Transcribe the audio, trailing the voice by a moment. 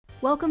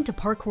Welcome to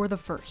Parkour the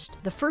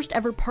first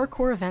ever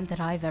parkour event that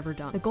I've ever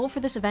done. The goal for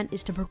this event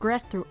is to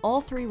progress through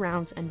all 3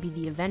 rounds and be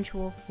the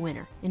eventual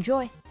winner.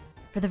 Enjoy!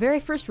 For the very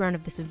first round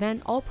of this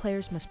event, all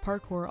players must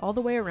parkour all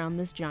the way around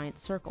this giant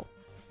circle.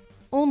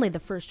 Only the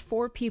first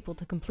 4 people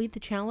to complete the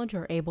challenge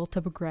are able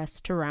to progress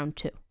to round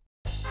 2.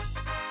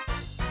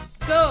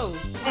 Go!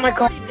 Oh my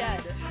god.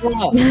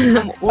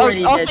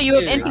 Also, you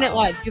have infinite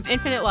lives. You have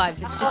infinite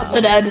lives. It's just So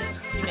dead.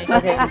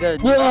 Okay,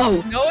 good.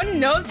 Whoa! No one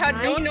knows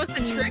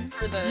the trick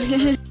for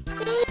the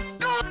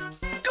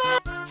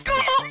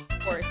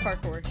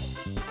parkour.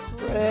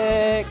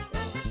 Frick.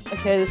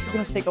 Okay, this is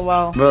gonna take a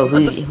while. Bro,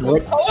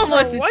 what?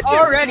 Almost is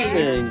already.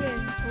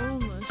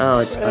 Oh,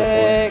 it's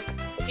Frick.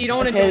 If you don't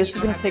want to Okay, do it, this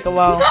is gonna take a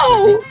while.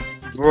 No!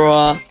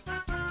 Bruh.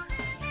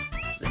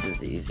 This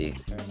is easy.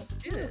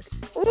 Do this.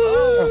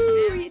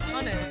 Oh, man,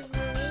 on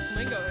it.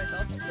 Lingo is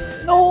also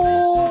good.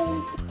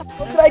 No!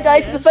 How did I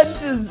die to the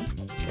fences?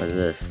 What is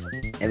this?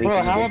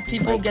 Bro, how are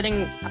people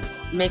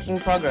making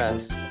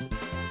progress?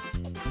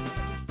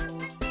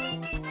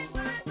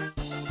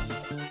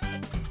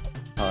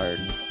 Hard.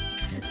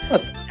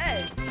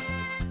 Hey.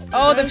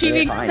 Oh, the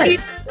Fine.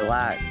 PvP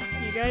Relax.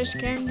 You guys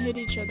can hit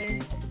each other.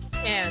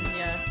 can,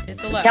 yeah.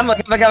 It's a left. Come on.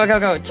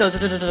 Chill.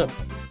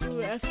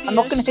 Ooh, FPS I'm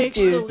not gonna hit takes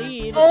you. the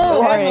lead.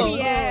 Oh, Alright.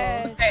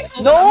 yes. Okay,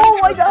 hold No, on, I'm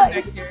gonna I go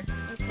died. back here.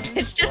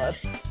 It's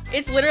just,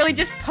 it's literally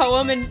just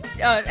Poem and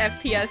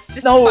FPS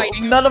just No,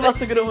 fighting. none of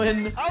us are gonna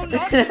win. Oh,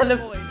 not None the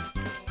of- boy.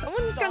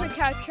 Someone's gonna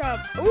catch up.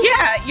 Ooh,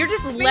 Yeah, you're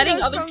just letting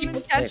Bingo's other coming.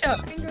 people catch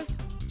up. fingers.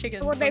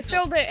 Chickens. Well, they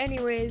filled it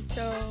anyways,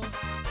 so.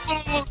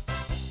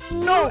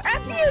 No!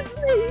 FPS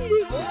made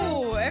it!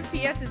 Oh,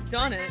 FPS has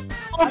done it.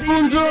 How do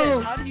you do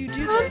this? How do you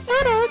do this?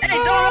 Hey,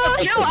 no!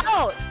 Chill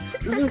out!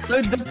 This is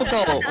so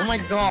difficult. Oh my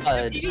god.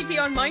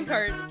 PvP on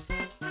minecart.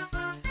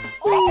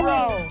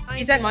 Oh!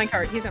 He's at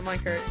minecart. He's at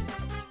minecart.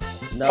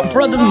 No.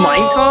 Bro, this is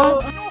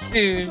Minecraft?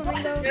 Dude.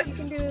 Flamingo, you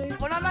can do this.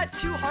 When I'm at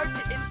 2 hearts,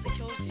 it insta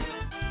kills you.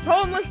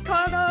 Homeless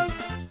caught up.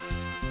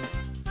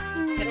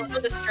 They don't know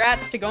the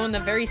strats to go in the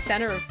very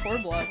center of 4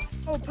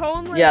 blocks. Oh,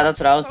 Homeless. Yeah, that's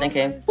what I was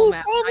thinking. Homeless. Full Ooh,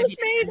 map. Homeless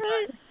made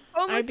it. I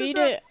Homeless beat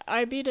is it.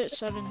 I beat it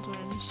 7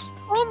 times.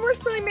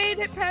 Homelessly made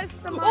it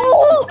past the mine.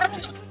 Oh!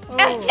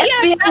 Oh,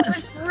 Yes, that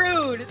was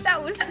rude.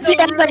 That was so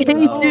Yes, I rude. hate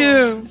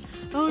you.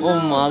 oh no. Oh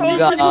my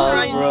Homeless god,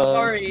 Ryan, bro.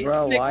 sorry.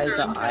 Bro, why is Snicker,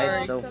 the I'm ice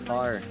sorry. so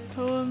far?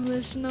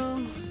 Poemless,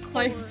 no.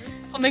 Like,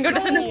 Flamingo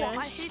doesn't. No, Yes.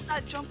 I hate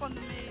that jump on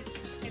the maze.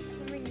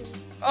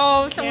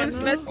 Oh, someone's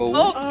Camera? messed. Oh.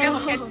 Oh, Oh.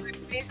 Cam can't do the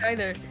face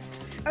either.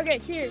 Okay,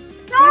 here.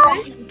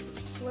 Do this.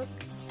 Look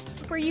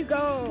where you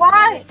go.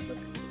 Why? Look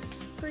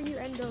where you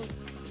end up.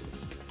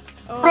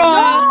 Oh,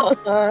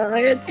 Bro, I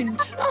had to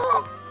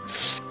jump.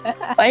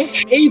 I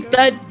hate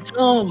that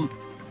jump.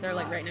 They're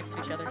like right next to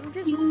each other. I'm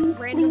just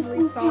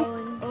randomly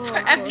falling. Oh,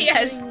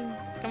 FPS.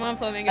 Come on,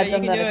 Flamingo, I've you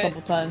done can do that a it.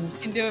 couple times.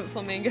 You can do it,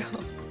 Flamingo.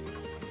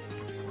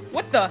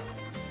 What the?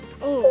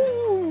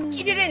 Oh,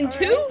 He did it in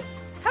 2?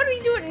 How did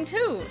he do it in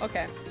 2?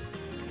 Okay,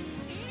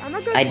 I'm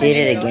gonna go. I did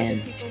it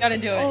Flamingo. again. you gotta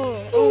do it.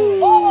 oh,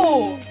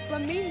 Oh!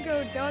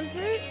 Flamingo does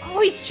it.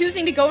 Oh, he's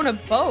choosing to go in a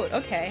boat.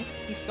 Okay,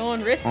 he's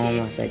going risky.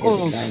 Almost, I did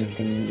Oh. the same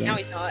thing Now again.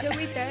 he's not.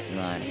 Delete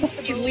that. Come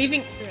He's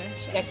leaving.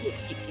 yes. Yeah,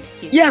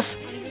 keep. Yes.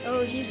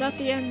 Oh, he's at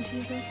the end.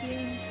 He's at the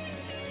end.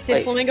 Did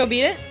Wait. Flamingo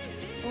beat it?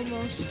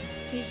 Almost.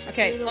 He's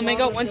Okay, through the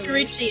Flamingo, lava once you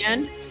reach the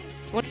pillars. end,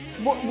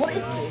 What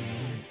is this?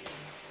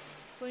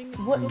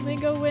 What?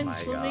 Flamingo wins.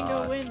 my Flamingo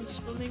God. wins.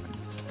 Flamingo.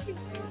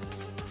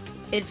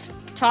 it's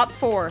top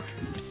 4.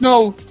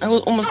 No, I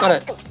almost got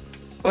it.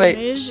 Wait.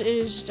 Maze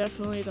is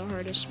definitely the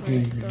hardest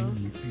part, though.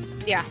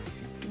 Yeah,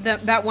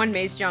 that one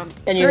maze jump.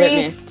 Can you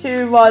hit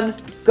 3, 2, 1,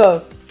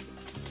 go.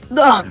 me?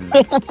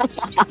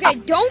 Okay,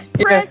 don't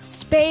press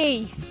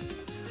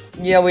space.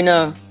 Yeah, we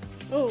know.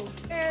 Oh,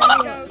 There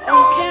we go.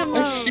 oh,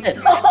 camera. Oh shit.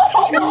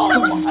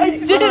 I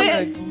did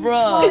it!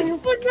 Bro.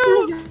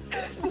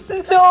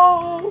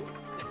 No!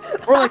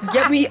 Bro,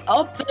 get me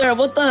up there.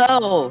 What the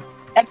hell?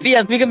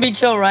 FPS, we can be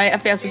chill, right?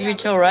 FPS, we can be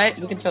chill, right?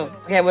 We can chill.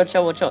 Okay, we'll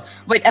chill.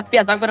 Wait,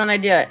 FPS, I've got an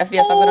idea.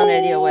 FPS, I've got an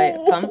idea. Wait,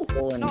 come.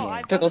 No,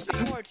 I've done Pickles. this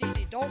before. It's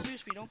easy. Don't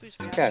boost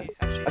me. Okay.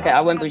 Actually, Okay,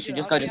 I won't boost you.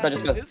 Just go.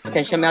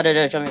 Okay, show me how to do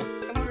it. Show me.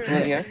 Come over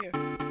Come here. here.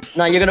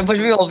 No, you're gonna push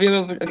me off.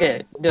 You're gonna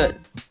okay, do it.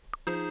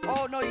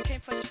 Oh no, you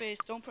can't press space.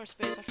 Don't press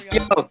space. I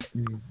Yo, forgot.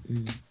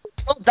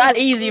 not that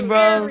easy, There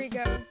bro. we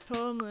go.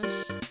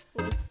 Poemless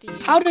with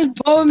the. How did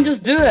Poem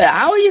just do it?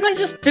 How are you guys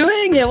just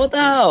doing it? What the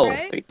hell?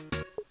 Right?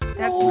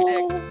 That's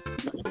sick. No!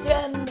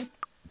 Again!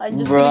 I'm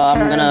just Bro, I'm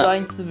gonna carry on gonna-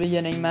 going to the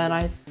beginning, man,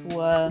 I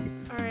swear.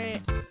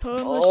 Alright,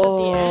 Poemless at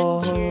the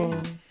end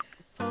here.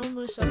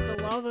 Poemless at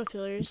the lava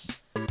pillars.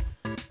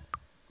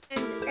 And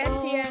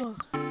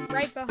FPS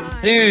right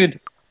behind. Dude,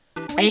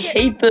 I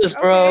hate this,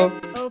 bro.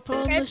 Okay. Oh, Okay,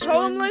 Poemless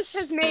Homeless wins.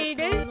 has made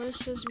it.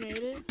 Poemless has made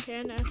it.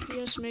 Can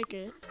FPS make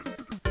it?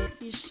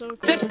 He's so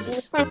close.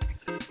 This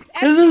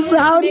is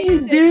how do you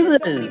makes it. do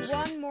There's this? only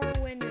one more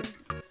winner.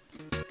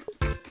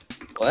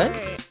 What?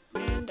 Alright,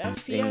 and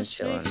FPS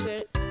chilling. makes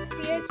it.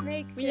 FPS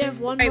makes We it. have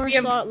one Hey, more we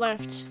have slot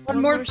left.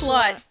 One more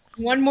slot.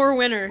 One more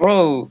winner.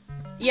 Bro.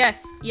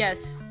 Yes.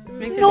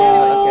 Makes it No!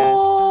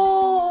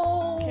 Okay.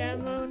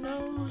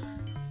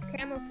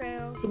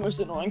 the most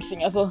annoying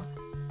thing ever.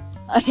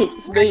 I hate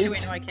this Actually, maze.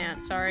 wait, no, I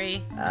can't.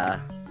 Sorry.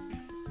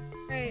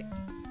 Right.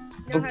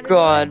 Oh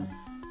god.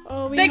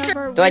 Oh, we Thanks have for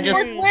our Do I just-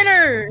 winners.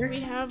 Winner! We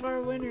have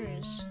our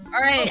winners.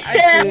 Alright,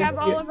 We have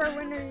all of our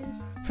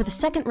winners. For the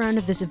second round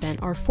of this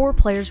event, our 4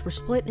 players were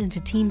split into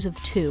teams of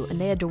 2, and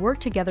they had to work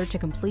together to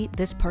complete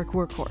this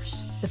parkour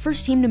course. The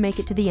first team to make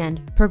it to the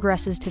end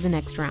progresses to the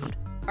next round.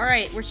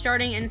 Alright, we're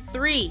starting in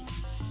 3,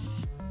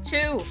 2,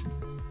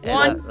 Hey,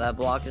 1, that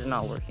block is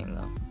not working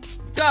though.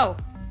 go!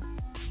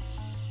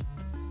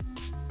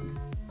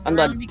 I'm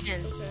Round done.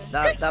 begins.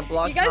 Okay. That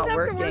block's You guys not have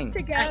working. to work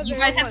together. You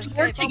guys have to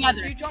work Okay,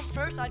 together. You jump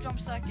first, I jump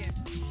second.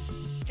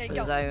 Okay, What go.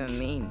 does that even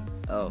mean?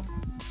 Oh.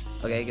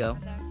 Okay, go.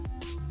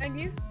 And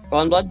you? Go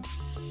on, blood.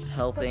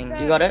 Helping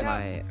You got it?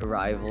 my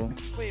rival.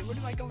 Wait, where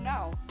do I go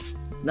now?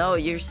 No,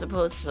 you're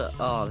supposed to.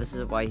 Oh, this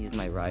is why he's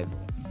my rival.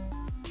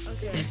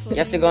 Okay. You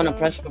have to go on a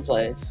pressure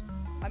plate.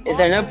 I'm Is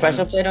there no on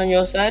pressure plate on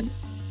your side?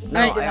 No,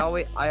 Right.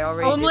 I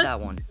already did Homeless- that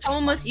one.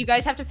 Homeless, you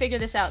guys have to figure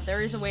this out.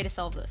 There is a way to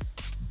solve this.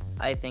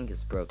 I think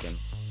it's broken.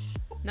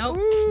 Nope.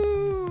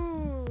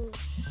 Ooh.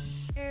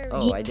 There we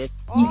Oh, go. I did.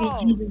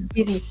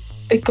 Oh,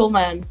 Pickle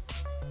man.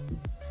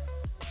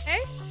 Hey?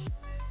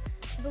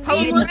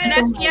 Homeless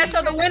and FPS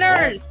are the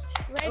winners!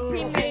 Red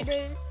team made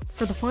it.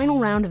 For the final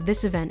round of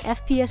this event,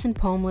 FPS and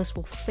Pomeless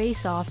will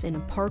face off in a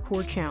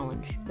parkour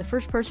challenge. The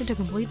first person to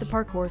complete the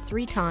parkour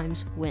 3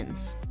 times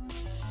wins.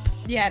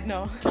 Yeah,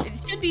 no. It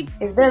should be.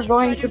 Is there easy.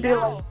 going to be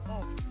like...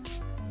 oh.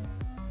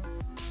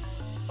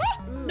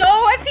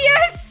 No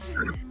FPS!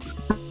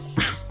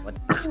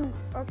 Ooh,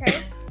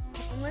 okay.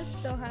 Homeless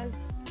still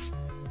has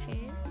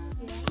chance.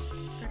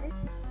 Yeah. Right.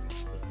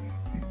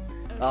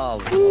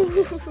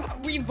 Oh,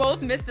 We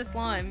both missed the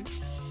slime.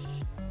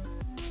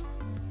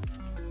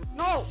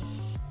 No!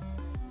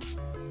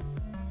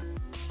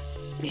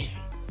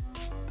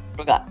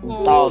 Forgot.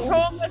 Oh.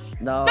 Homeless.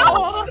 no. No!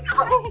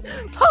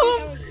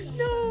 Oh,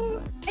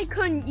 No! I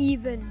couldn't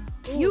even.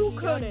 Ooh, You he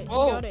got could. it. He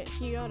Oh. got it.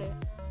 He got it.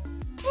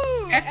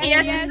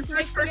 FPS FPS is the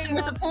first person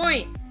with the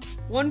point.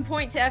 1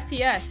 point to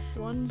FPS.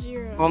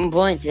 1-0. 1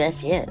 point, yes.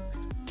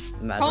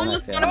 Imagine my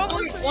Homeless got a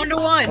family. point. 1 to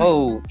 1.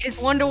 Oh, Is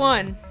 1 to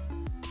 1.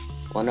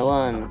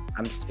 101.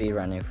 I'm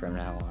speedrunning from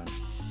now on.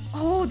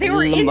 Oh, they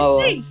were in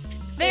Lamboa. sync.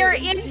 They are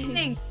in in sync.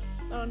 sync.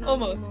 Oh, no,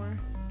 Almost. anymore.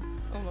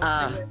 Almost.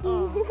 Ah. they were.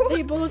 Oh,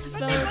 they both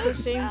fell at the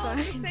same Fell in time.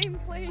 the same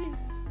place.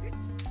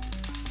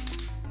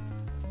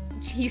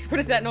 Jeez, what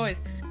is that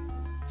noise?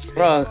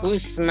 Bro,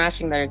 who's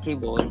smashing their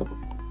keyboard?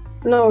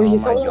 No, Oh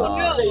he's my all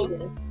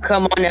god.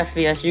 Come on,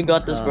 FPS, you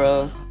got this,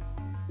 bro.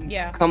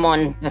 Yeah. Come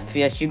on,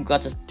 FPS, you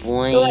got this.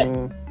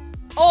 Boing.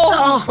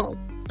 Oh!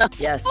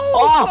 Yes.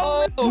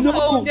 Oh! Oh, No.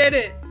 Home did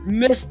it.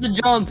 Missed the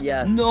jump.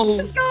 Yes. No.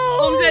 Let's go.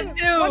 Home's at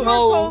 2. One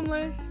No. more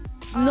homeless.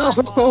 No.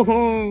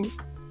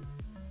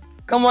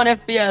 Come on,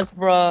 FPS,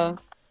 bro.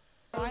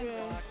 I'm Okay.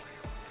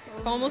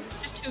 back. Almost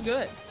just too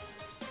good.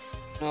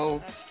 No.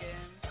 That's game.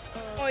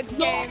 Oh, it's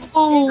game.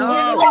 Oh.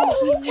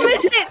 Oh, he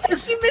missed it!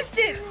 He missed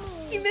it!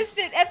 He missed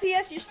it!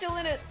 FPS, you're still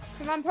in it!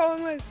 Come on,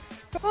 homeless.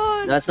 Come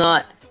on. That's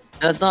not.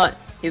 That's not.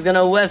 He's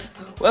gonna whiff.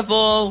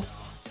 Whiffle.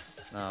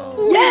 No.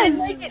 Ooh, Yes! He didn't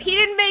make it! He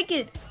didn't make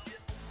it!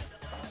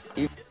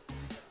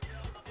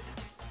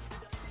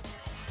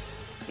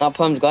 No,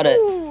 Pum's got it.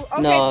 Ooh,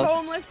 okay, No.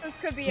 homeless. This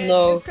could be it.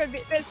 No. This could be.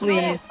 This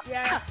Please.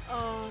 Yeah.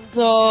 Oh.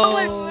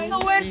 No.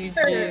 No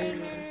answer!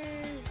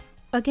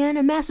 Again,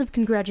 a massive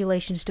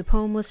congratulations to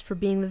Pomeless for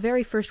being the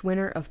very first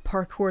winner of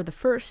Parkour the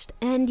First.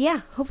 And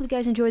yeah, hopefully you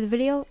guys enjoy the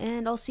video,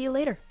 and I'll see you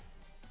later.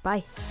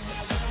 Bye.